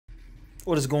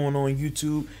What is going on,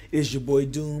 YouTube? It's your boy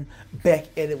Doom back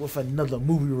at it with another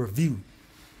movie review.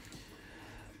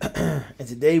 And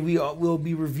today will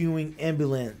be reviewing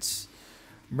Ambulance,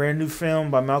 brand new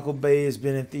film by Michael Bay. It's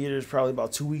been in theaters probably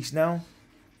about 2 weeks now.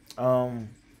 We're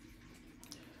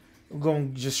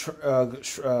going to just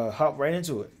hop right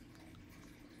into it.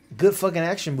 Good fucking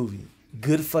action movie.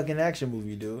 Good fucking action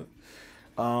movie, dude.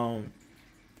 I'm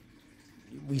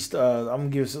gonna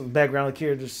give some background of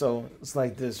characters. So it's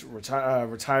like this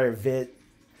retired vet.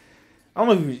 I don't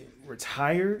know if he's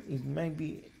retired. He might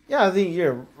be. Yeah, I think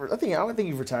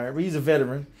he's retired, but he's a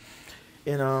veteran,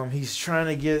 and he's trying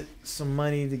to get some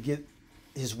money to get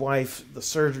his wife the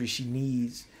surgery she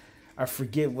needs. I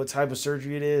forget what type of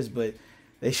surgery it is, but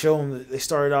they show him. They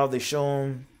started off. They show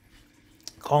him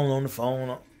calling on the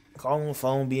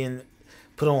phone, being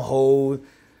put on hold.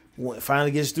 Finally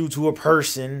gets through to a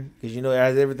person, because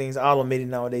as everything's automated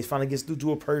nowadays, finally gets through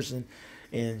to a person,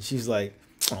 and she's like,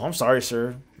 "Oh, I'm sorry,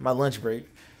 sir, my lunch break,"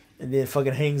 and then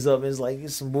fucking hangs up and is like,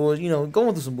 "It's some bullshit,"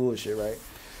 going through some bullshit, right?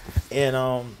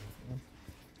 And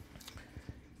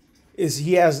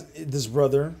he has this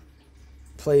brother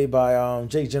played by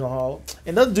Jake Gyllenhaal,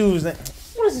 and the other dude's name,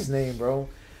 what is his name, bro?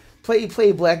 He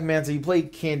played Black Manta, he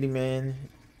played Candyman.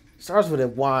 Starts with a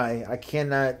Y. I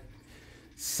cannot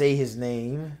say his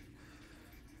name.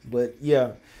 But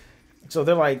yeah, so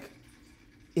they're like,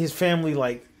 his family,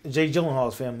 like Jake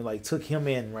Gyllenhaal's family, like took him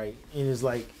in, right? And it's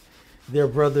like their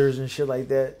brothers and shit like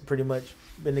that. Pretty much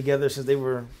been together since they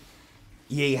were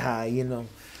yay high,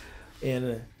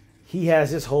 And he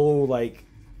has this whole like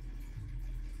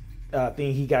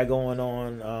thing he got going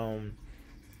on,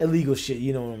 illegal shit.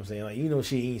 You know what I'm saying? Like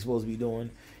shit he ain't supposed to be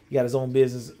doing. He got his own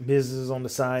businesses on the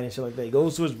side and shit like that. He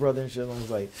goes to his brother and shit, and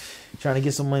he's like trying to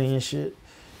get some money and shit.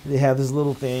 They have this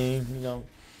little thing,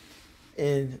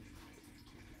 and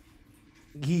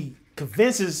he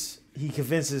convinces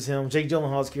him. Jake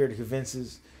Gyllenhaal's character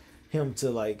convinces him to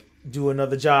like do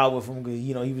another job with him, because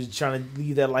he was trying to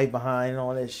leave that life behind and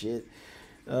all that shit.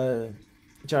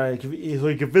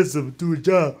 He convinced him to do a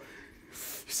job.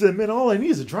 He said, "Man, all I need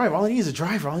is a driver. All I need is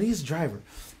a driver."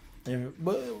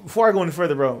 But before I go any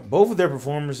further, bro, both of their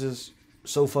performances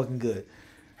so fucking good.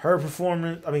 Her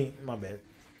performance, my bad.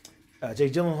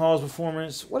 Jake Gyllenhaal's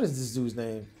performance. What is this dude's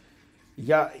name?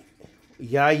 Yahya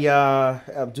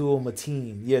Abdul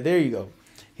Mateen. Yeah, there you go.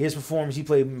 His performance. He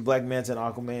played Black Manta,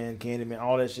 Aquaman, Candyman,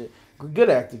 all that shit. Good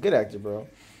actor, bro.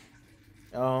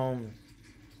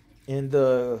 And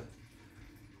the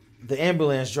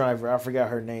ambulance driver, I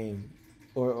forgot her name,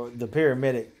 or the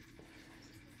paramedic.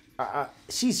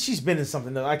 She's been in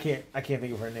something that I can't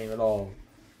think of her name at all.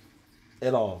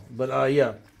 But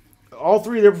yeah, all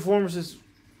three of their performances,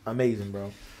 amazing,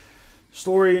 bro.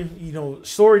 Story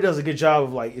does a good job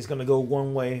of like, it's gonna go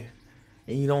one way,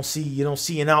 and you don't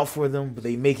see an out for them, but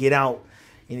they make it out,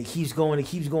 and it keeps going,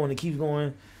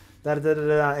 da da da da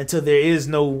da, until there is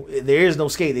no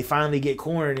escape. They finally get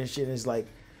cornered and shit. And it's like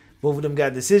both of them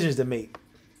got decisions to make,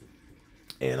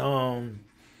 and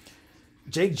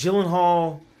Jake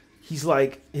Gyllenhaal. He's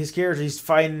like, his character, he's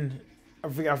fighting, I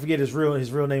forget his real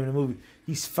name in the movie.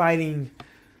 He's fighting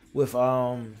with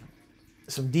some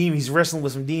demons. He's wrestling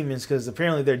with some demons, because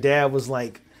apparently their dad was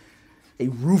like a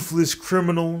ruthless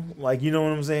criminal, like, you know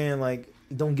what I'm saying, like,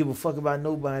 don't give a fuck about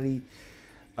nobody,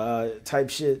 type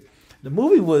shit. The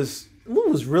movie was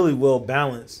really well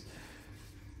balanced,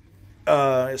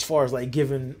 as far as like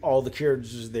giving all the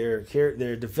characters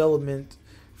their development,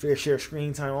 fair share of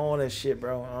screen time, all that shit,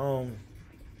 bro.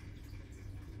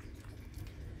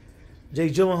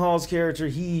 Jake Gyllenhaal's character,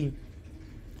 you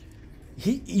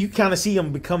kind of see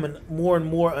him becoming more and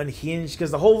more unhinged,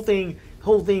 because the whole thing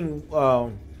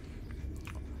throughout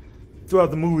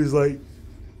the movie is like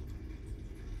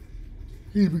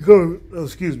he's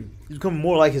becoming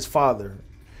more like his father.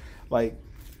 Like,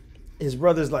 his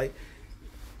brother's like,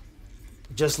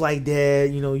 just like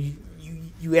dad,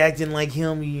 you acting like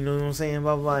him, you know what I'm saying,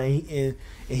 blah blah blah, and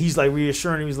he's like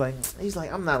reassuring him. He's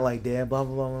like, I'm not like dad, blah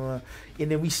blah blah blah. And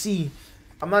then we see,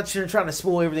 I'm not trying to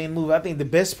spoil everything in the movie. I think the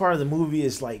best part of the movie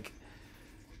is like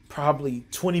probably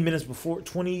 30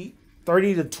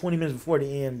 to 20 minutes before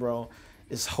the end, bro.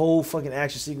 This whole fucking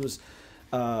action sequence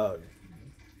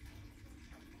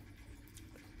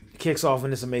kicks off,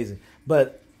 and it's amazing.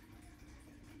 But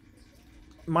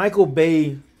Michael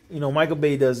Bay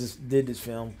did this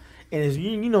film, and as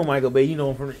you know Michael Bay, you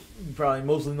probably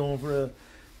mostly know him for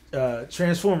the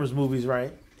Transformers movies,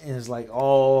 right? And it's like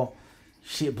all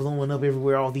shit blowing up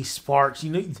everywhere, all these sparks.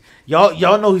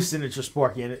 Y'all know his signature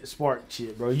spark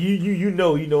shit, bro. You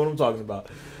know what I'm talking about.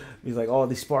 He's like all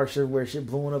these sparks everywhere, shit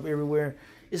blowing up everywhere.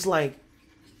 It's like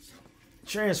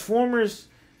Transformers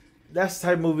that's the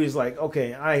type of movie is like,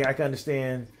 okay, I can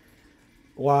understand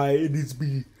why it needs to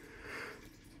be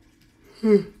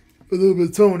a little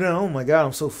bit toned down. Oh my god,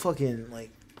 I'm so fucking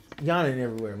like yawning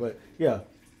everywhere. But yeah,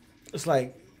 it's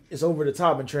like it's over the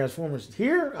top in Transformers.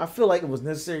 Here, I feel like it was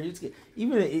necessary. And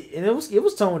it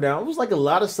was toned down. It was like a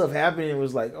lot of stuff happening. It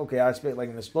was like, okay, I expect like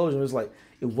an explosion. It was like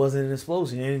it wasn't an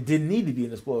explosion, and it didn't need to be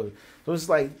an explosion. So it's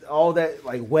like all that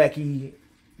like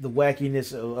the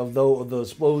wackiness of the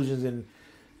explosions and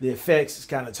the effects is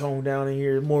kind of toned down in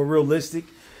here, more realistic,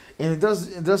 and it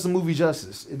does the movie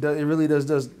justice. It really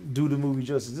does do the movie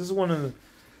justice. This is one of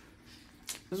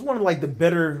like the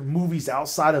better movies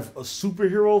outside of a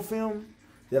superhero film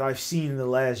that I've seen in the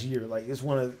last year. Like it's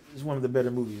one of the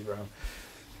better movies, bro.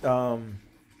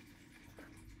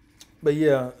 But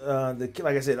yeah,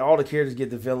 like I said, all the characters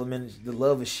get development. The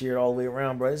love is shared all the way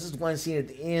around, bro. This is one scene at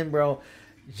the end, bro.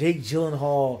 Jake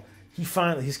Gyllenhaal,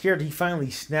 his character finally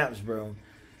snaps, bro,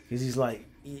 because he's like,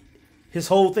 his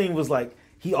whole thing was like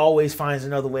he always finds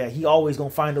another way out. He always gonna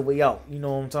find a way out. You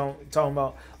know what I'm talking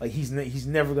about? Like he's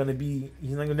never gonna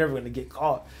get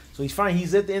caught. So he's fine.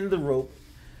 He's at the end of the rope.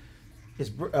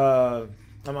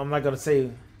 I'm not gonna say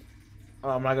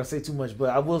too much, but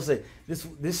I will say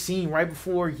this scene right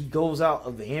before he goes out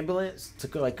of the ambulance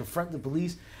to like confront the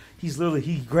police. He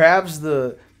grabs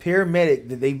the paramedic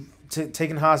that they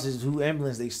taken hostage, who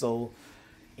ambulance they stole,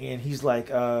 and he's like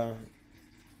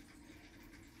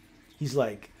he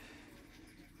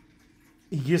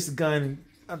gets the gun.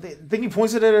 I think he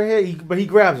points it at her head, but he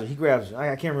grabs her.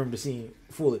 I can't remember the scene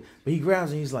fully, but he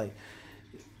grabs her. And he's like,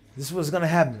 "This is what's gonna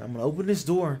happen. I'm gonna open this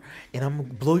door and I'm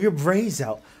gonna blow your brains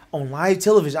out on live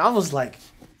television." I was like,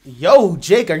 "Yo,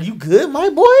 Jake, are you good, my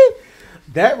boy?"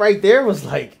 That right there was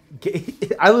like,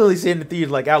 I literally said in the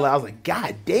theater like out loud, I was like,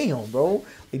 "God damn, bro!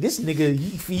 Like this nigga,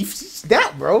 he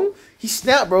snapped, bro. He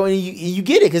snapped, bro, and you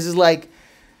get it because it's like,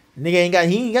 nigga ain't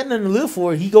got nothing to live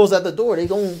for. He goes out the door, they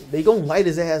gon' light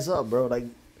his ass up, bro. Like,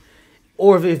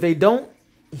 or if they don't,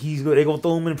 they gonna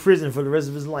throw him in prison for the rest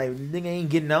of his life. The nigga ain't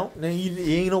getting out, then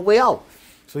he ain't no way out.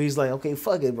 So he's like, okay,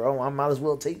 fuck it, bro. I might as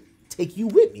well take you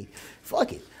with me.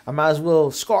 Fuck it. I might as well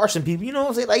scar some people. You know what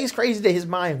I'm saying? Like it's crazy that his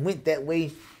mind went that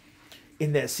way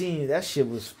in that scene. That shit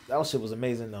was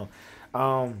amazing though.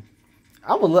 I'm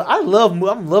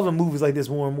loving movies like this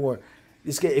more and more.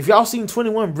 If y'all seen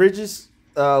 21 Bridges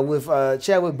with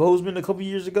Chadwick Boseman a couple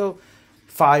years ago,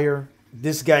 fire.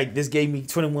 This gave me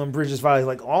 21 Bridges vibes.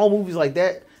 Like all movies like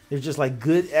that, they're just like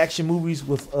good action movies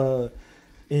with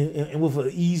and with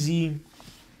an easy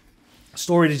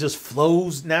story that just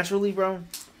flows naturally, bro.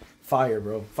 Fire,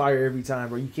 bro. Fire every time,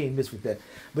 bro. You can't miss with that.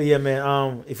 But yeah,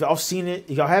 man. If y'all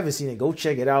haven't seen it, go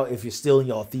check it out. If you're still in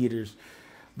y'all theaters.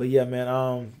 But yeah, man.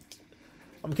 I'm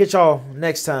gonna catch y'all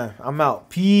next time. I'm out.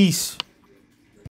 Peace.